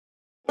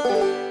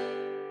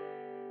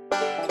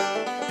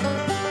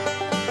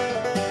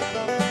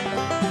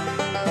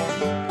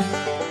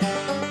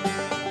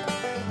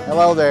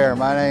Hello there,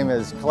 my name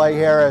is Clay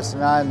Harris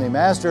and I'm the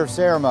Master of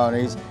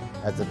Ceremonies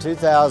at the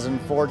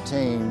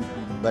 2014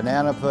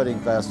 Banana Pudding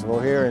Festival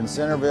here in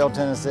Centerville,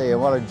 Tennessee.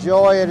 And what a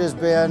joy it has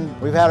been.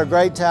 We've had a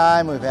great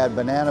time. We've had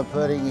banana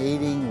pudding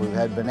eating. We've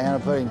had banana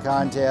pudding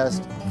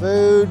contest.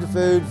 Food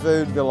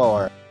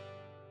galore.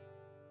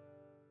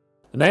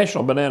 The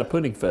National Banana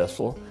Pudding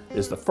Festival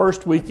is the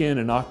first weekend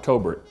in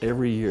October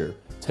every year.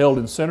 It's held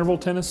in Centerville,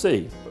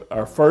 Tennessee.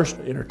 Our first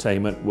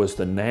entertainment was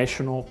the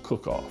National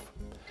Cook-Off.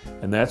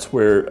 And that's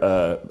where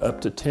up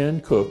to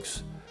 10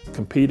 cooks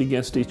compete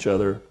against each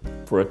other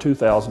for a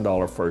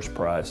 $2,000 first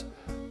prize.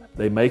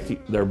 They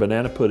make their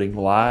banana pudding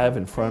live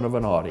in front of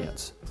an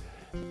audience.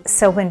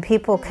 So when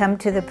people come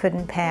to the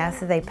pudding path,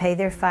 they pay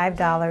their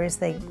 $5,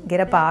 they get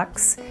a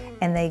box,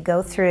 and they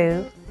go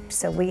through.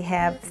 So we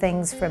have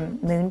things from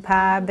moon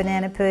pie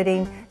banana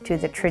pudding to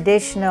the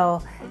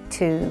traditional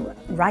to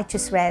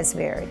righteous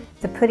raspberry.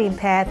 The pudding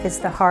path is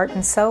the heart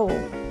and soul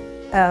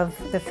of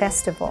the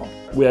festival.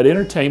 We had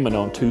entertainment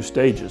on 2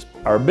 stages.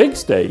 Our big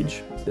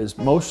stage is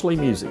mostly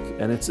music,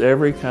 and it's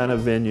every kind of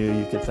venue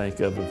you could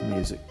think of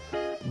music.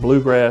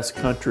 Bluegrass,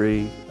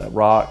 country,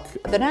 rock.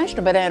 The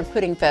National Banana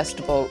Pudding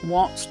Festival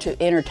wants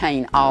to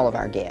entertain all of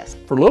our guests.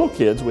 For little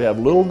kids, we have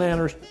Little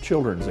Nanner's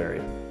Children's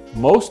Area.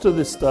 Most of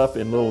this stuff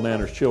in Little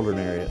Nanner's Children's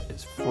Area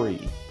is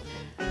free.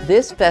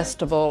 This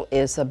festival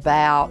is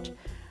about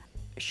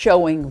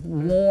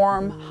showing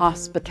warm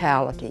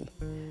hospitality,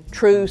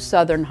 true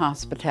Southern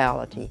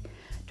hospitality,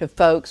 to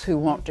folks who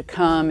want to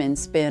come and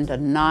spend a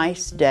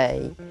nice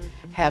day,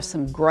 have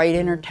some great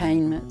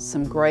entertainment,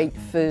 some great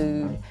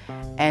food,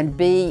 and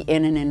be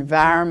in an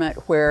environment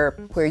where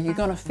you're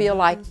going to feel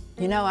like,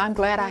 you know, I'm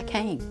glad I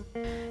came.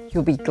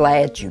 You'll be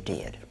glad you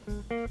did.